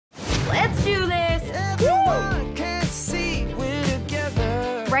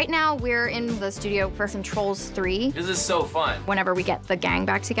Right now, we're in the studio for some Trolls 3. This is so fun. Whenever we get the gang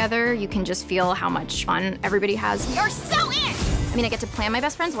back together, you can just feel how much fun everybody has. You're so in! I mean, I get to plan my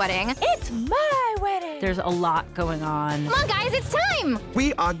best friend's wedding. It's my wedding. There's a lot going on. Come on, guys, it's time!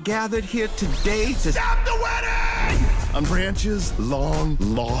 We are gathered here today to stop the wedding! I'm Branch's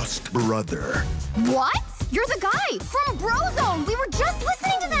long-lost brother. What? You're the guy from BroZone. We were just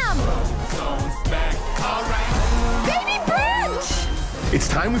listening to them. BroZone's back, all right. Baby Branch! It's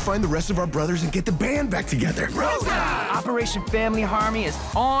time we find the rest of our brothers and get the band back together. BroZone! Operation Family Harmony is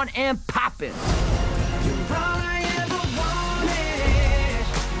on and popping.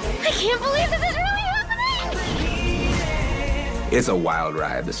 I can't believe this is really happening! It's a wild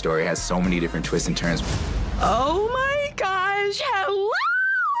ride. The story has so many different twists and turns. Oh my gosh, hello!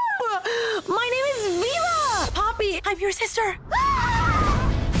 My name is Viva! Poppy, I'm your sister.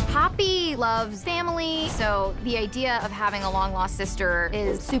 Poppy loves family, so the idea of having a long-lost sister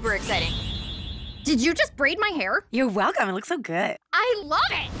is super exciting. Did you just braid my hair? You're welcome. It looks so good. I love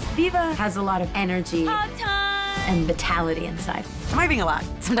it! Viva has a lot of energy Hug time. and vitality inside. Am I being a lot?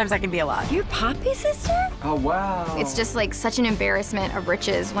 Sometimes I can be a lot. You're Poppy's sister? Oh, wow. It's just like such an embarrassment of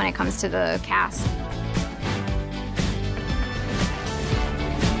riches when it comes to the cast.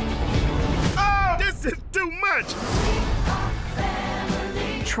 Oh, this is too much!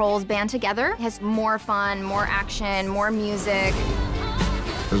 Trolls band together has more fun, more action, more music.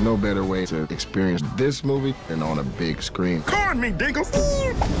 There's no better way to experience this movie than on a big screen. Corn me, Dingle!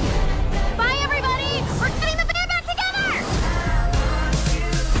 Bye, everybody! We're getting the band back together!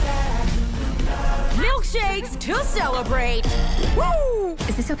 Milkshakes to celebrate. Woo!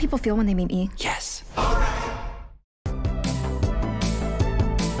 Is this how people feel when they meet me? Yes.